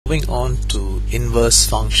Moving on to inverse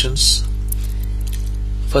functions.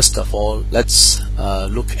 First of all, let's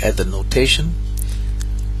look at the notation.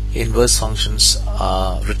 Inverse functions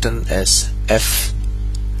are written as f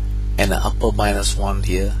and an upper minus 1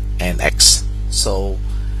 here and x. So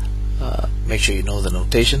make sure you know the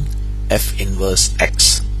notation, f inverse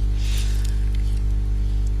x.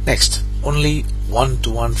 Next, only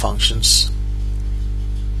one-to-one functions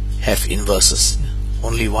have inverses.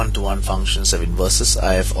 Only one-to-one functions have inverses.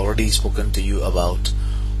 I have already spoken to you about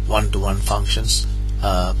one-to-one functions.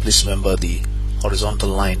 Please remember the horizontal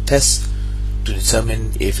line test to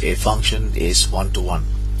determine if a function is one-to-one.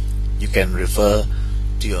 You can refer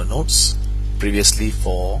to your notes previously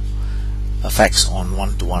for facts on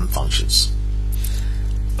one-to-one functions.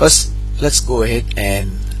 First, let's go ahead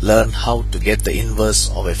and learn how to get the inverse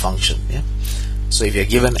of a function. So if you're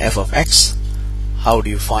given f of x, how do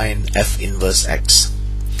you find f inverse x?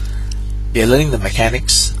 We are learning the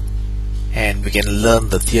mechanics, and we can learn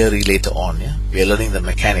the theory later on. We are learning the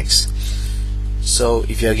mechanics. So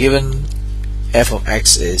if you are given f of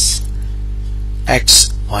x is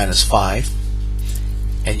x minus 5,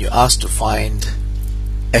 and you're asked to find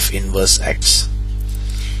f inverse x,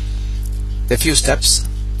 there are a few steps.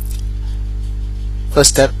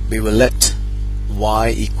 First step, we will let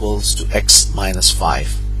y equals to x minus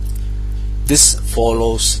 5. This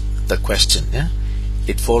follows the question.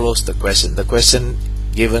 It follows the question. The question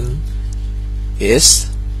given is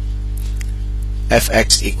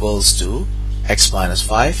fx equals to x minus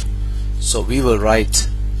 5. So we will write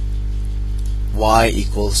y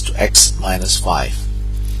equals to x minus 5.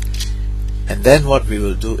 And then what we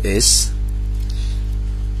will do is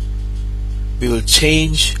we will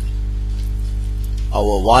change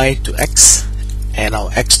our y to x and our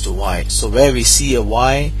x to y. So where we see a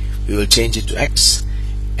y, we will change it to x,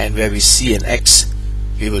 and where we see an x,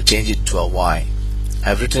 we will change it to a y.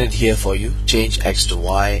 I've written it here for you. Change x to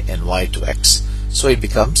y and y to x. So it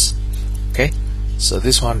becomes, so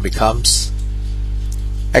this one becomes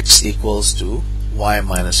x equals to y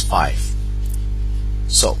minus 5.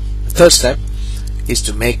 So the third step is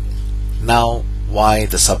to make now y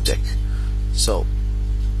the subject. So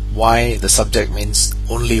y the subject means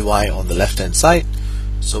only y on the left hand side.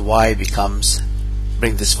 So y becomes,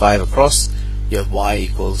 bring this 5 across, you have y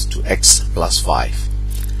equals to x plus 5.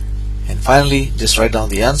 And finally, just write down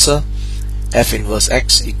the answer, f inverse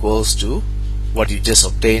x equals to what you just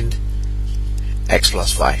obtained, x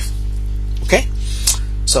plus 5. Okay,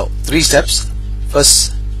 so 3 steps.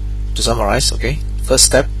 First, to summarize, first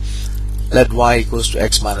step, let y equals to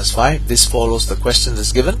x minus 5. This follows the question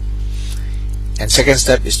that's given. And second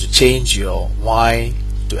step is to change your y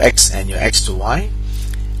to x and your x to y.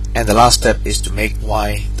 And the last step is to make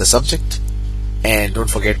y the subject. And don't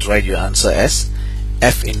forget to write your answer as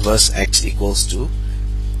f inverse x equals to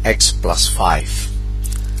x plus 5.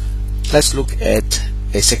 Let's look at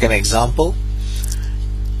a second example.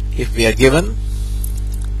 If we are given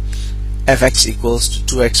fx equals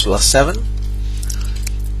to 2x plus 7,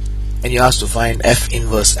 and you're asked to find f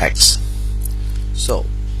inverse x. So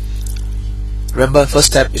remember, first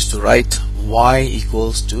step is to write y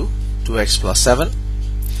equals to 2x plus 7.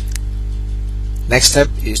 Next step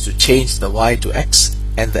is to change the y to x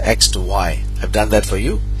and the x to y. I've done that for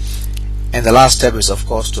you. And the last step is, of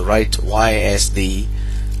course, to write y as the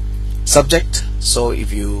subject. So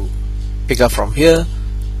if you pick up from here,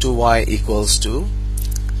 2y equals to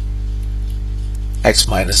x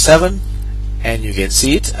minus 7, and you can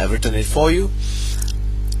see it. I've written it for you.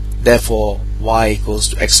 Therefore, y equals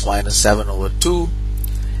to x minus 7 over 2,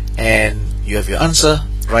 and you have your answer.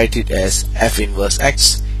 Write it as f inverse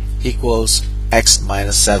x equals x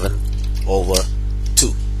minus 7 over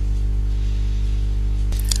 2.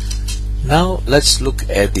 Now let's look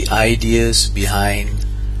at the ideas behind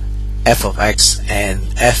f of x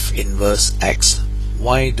and f inverse x.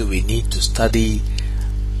 Why do we need to study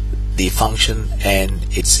the function and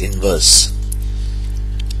its inverse?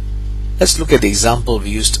 Let's look at the example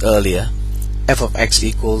we used earlier. F of x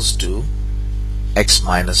equals to x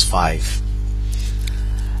minus 5.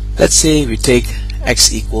 Let's say we take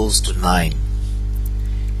x equals to 9.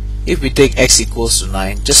 If we take x equals to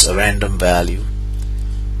 9, just a random value,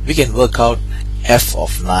 we can work out f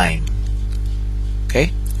of 9.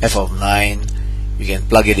 F of 9, you can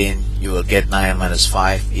plug it in, you will get 9 minus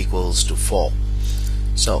 5 equals to 4.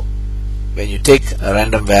 So when you take a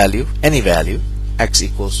random value, any value, x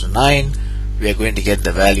equals to 9, we are going to get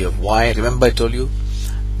the value of y. Remember, I told you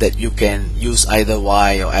that you can use either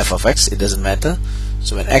y or f of x, it doesn't matter.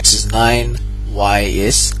 So when x is 9, y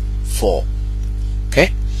is 4.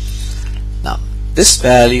 Now this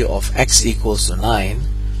value of x equals to 9,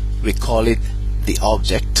 we call it the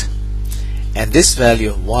object, and this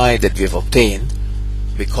value of y that we have obtained,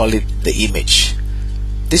 we call it the image.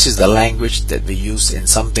 This is the language that we use in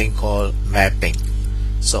something called mapping.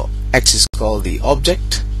 So x is called the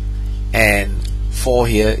object and 4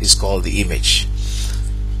 here is called the image.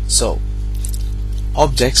 So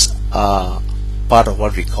objects are part of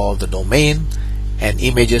what we call the domain, and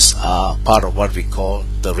images are part of what we call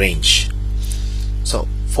the range. So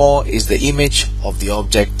 4 is the image of the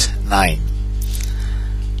object 9.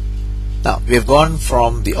 Now we have gone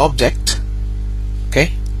from the object,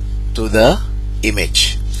 okay, to the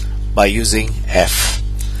image by using f.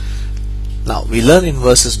 Now we learn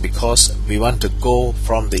inverses because we want to go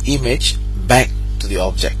from the image back to the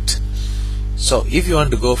object. So if you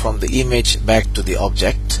want to go from the image back to the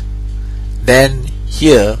object, then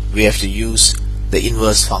here we have to use the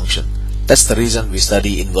inverse function. That's the reason we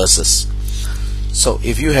study inverses. So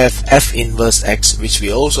if you have f inverse x, which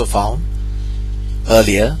we also found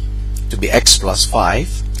earlier to be x plus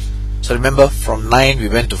 5, so remember from 9 we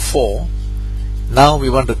went to 4, now we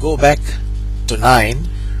want to go back to 9,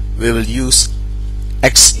 we will use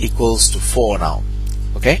x equals to 4 now.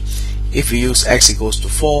 Okay, if we use x equals to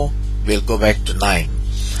 4, we'll go back to 9.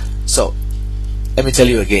 So let me tell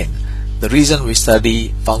you again, the reason we study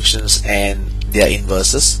functions and their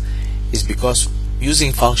inverses is because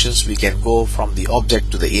using functions we can go from the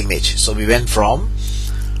object to the image. So we went from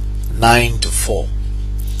 9 to 4.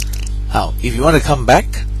 Now if you want to come back,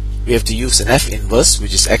 we have to use an f inverse,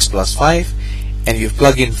 which is x plus 5, and if you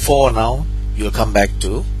plug in 4 now, you'll come back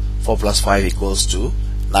to 4 plus 5 equals to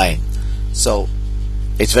 9. So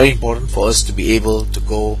it's very important for us to be able to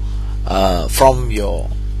go from your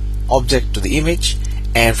object to the image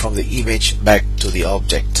and from the image back to the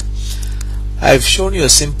object. I've shown you a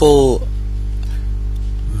simple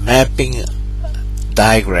mapping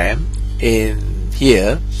diagram in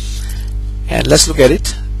here, and let's look at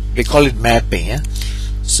it. We call it mapping.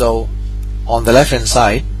 So on the left hand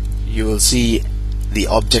side you will see the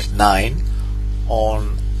object 9,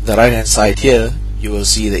 on the right hand side here you will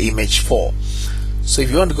see the image 4. So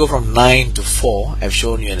if you want to go from 9 to 4, I've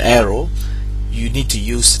shown you an arrow, you need to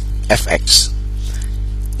use fx.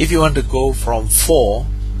 If you want to go from 4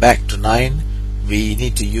 back to 9, we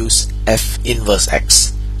need to use f inverse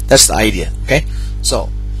x. That's the idea. Okay, so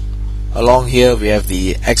along here we have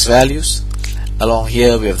the x values, along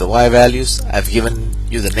here we have the y values. I've given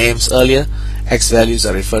you the names earlier. X values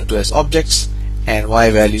are referred to as objects and y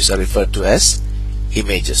values are referred to as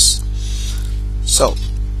images. So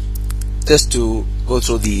just to go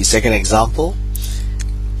through the second example,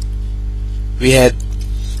 we had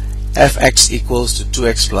fx equals to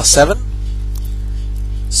 2x plus 7.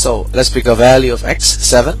 So let's pick a value of x,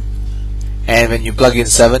 7, and when you plug in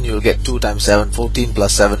 7 you will get 2 times 7, 14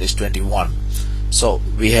 plus 7 is 21. So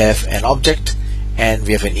we have an object and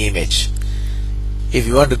we have an image. If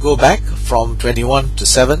you want to go back from 21 to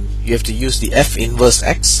 7, you have to use the f inverse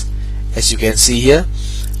x. As you can see here,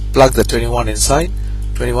 plug the 21 inside.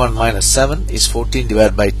 21 minus 7 is 14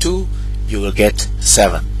 divided by 2, you will get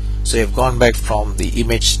 7. So you have gone back from the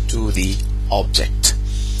image to the object.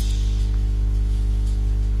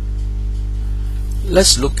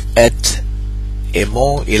 Let's look at a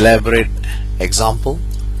more elaborate example.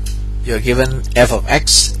 You are given f of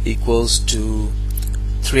x equals to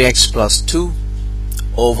 3x plus 2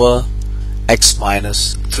 over x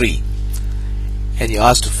minus 3, and you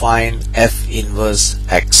are asked to find f inverse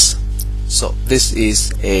x. So this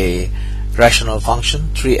is a rational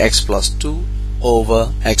function, 3x plus 2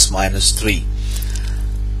 over x minus 3.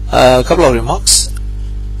 A couple of remarks.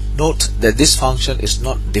 Note that this function is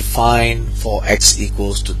not defined for x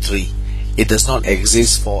equals to 3. It does not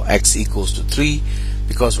exist for x equals to 3,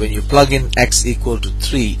 because when you plug in x equal to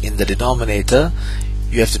 3 in the denominator,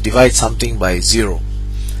 you have to divide something by 0,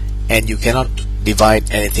 and you cannot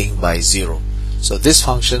divide anything by 0. So this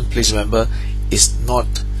function, please remember, is not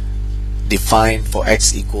defined for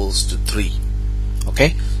x equals to 3.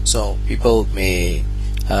 Okay, so people may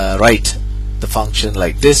write the function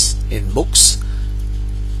like this in books: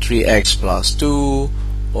 3x plus 2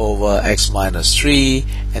 over x minus 3,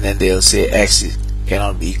 and then they'll say x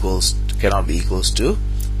cannot be equals to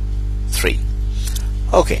 3.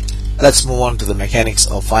 Okay, let's move on to the mechanics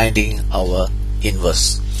of finding our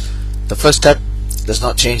inverse. The first step does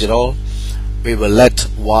not change at all. We will let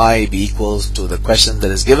y be equals to the question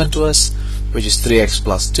that is given to us, which is 3x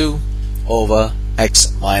plus 2 over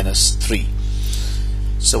x minus 3.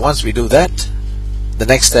 So once we do that, the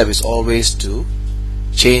next step is always to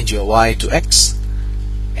change your y to x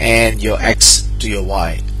and your x to your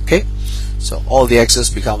y. Okay, so all the x's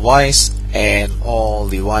become y's and all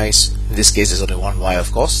the y's in this case there's only one y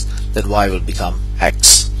of course, then y will become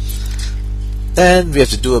x. Then we have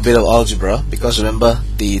to do a bit of algebra, because remember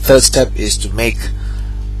the third step is to make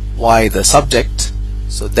y the subject,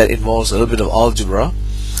 so that involves a little bit of algebra.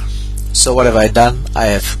 So what have I done? I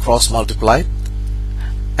have cross multiplied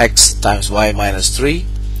x times y minus 3,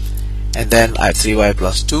 and then I have 3y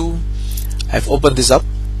plus 2. I've opened this up,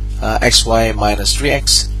 xy minus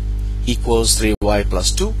 3x equals 3y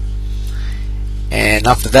plus 2, and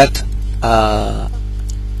after that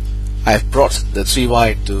I've brought the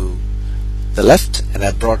 3y to the left and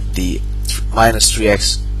I've brought the minus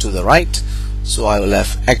 3x to the right, so I will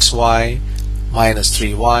have xy minus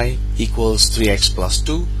 3y equals 3x plus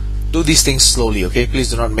 2. Do these things slowly, okay? Please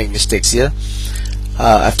do not make mistakes here.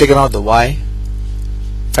 I've taken out the y,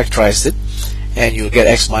 factorized it, and you'll get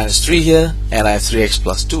x minus 3 here, and I have 3x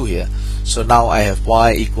plus 2 here. So now I have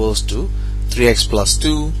y equals to 3x plus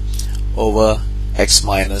 2 over x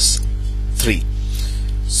minus 3.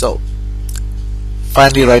 So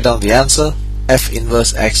finally write down the answer. F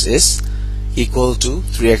inverse x is equal to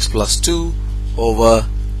 3x plus 2 over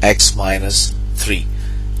x minus 3.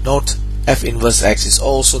 Note, F inverse x is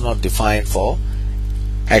also not defined for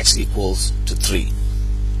x equals to 3.